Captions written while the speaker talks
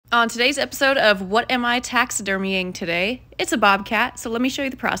On today's episode of What Am I Taxidermying Today? It's a bobcat, so let me show you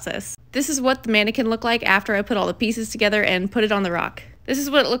the process. This is what the mannequin looked like after I put all the pieces together and put it on the rock. This is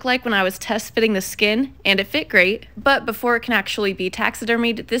what it looked like when I was test fitting the skin, and it fit great, but before it can actually be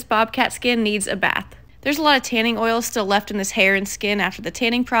taxidermied, this bobcat skin needs a bath. There's a lot of tanning oil still left in this hair and skin after the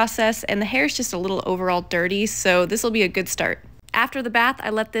tanning process, and the hair is just a little overall dirty, so this will be a good start. After the bath, I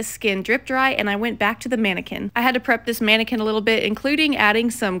let this skin drip dry and I went back to the mannequin. I had to prep this mannequin a little bit, including adding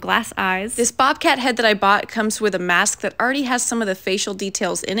some glass eyes. This bobcat head that I bought comes with a mask that already has some of the facial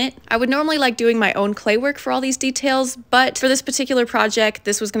details in it. I would normally like doing my own clay work for all these details, but for this particular project,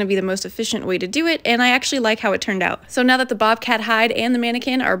 this was going to be the most efficient way to do it, and I actually like how it turned out. So now that the bobcat hide and the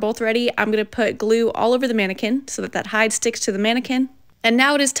mannequin are both ready, I'm going to put glue all over the mannequin so that hide sticks to the mannequin. And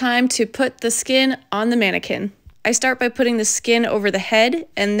now it is time to put the skin on the mannequin. I start by putting the skin over the head,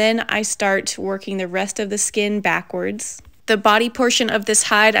 and then I start working the rest of the skin backwards. The body portion of this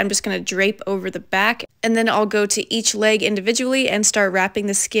hide, I'm just going to drape over the back, and then I'll go to each leg individually and start wrapping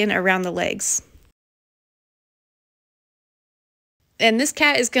the skin around the legs. And this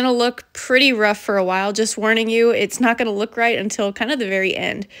cat is going to look pretty rough for a while, just warning you, it's not going to look right until kind of the very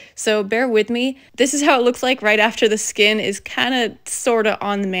end. So bear with me. This is how it looks like right after the skin is kind of sort of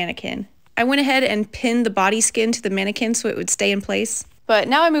on the mannequin. I went ahead and pinned the body skin to the mannequin so it would stay in place. But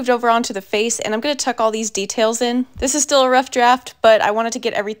now I moved over onto the face, and I'm going to tuck all these details in. This is still a rough draft, but I wanted to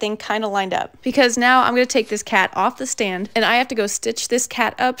get everything kind of lined up. Because now I'm going to take this cat off the stand, and I have to go stitch this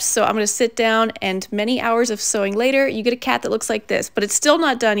cat up, so I'm going to sit down, and many hours of sewing later, you get a cat that looks like this, but it's still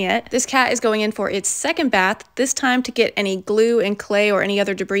not done yet. This cat is going in for its second bath, this time to get any glue and clay or any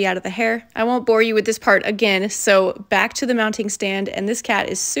other debris out of the hair. I won't bore you with this part again, so back to the mounting stand, and this cat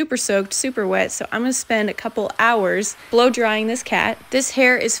is super soaked, super wet, so I'm going to spend a couple hours blow drying this cat. This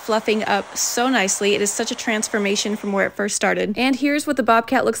hair is fluffing up so nicely. It is such a transformation from where it first started. And here's what the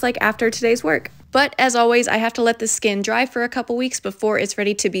bobcat looks like after today's work. But as always, I have to let the skin dry for a couple weeks before it's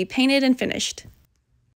ready to be painted and finished.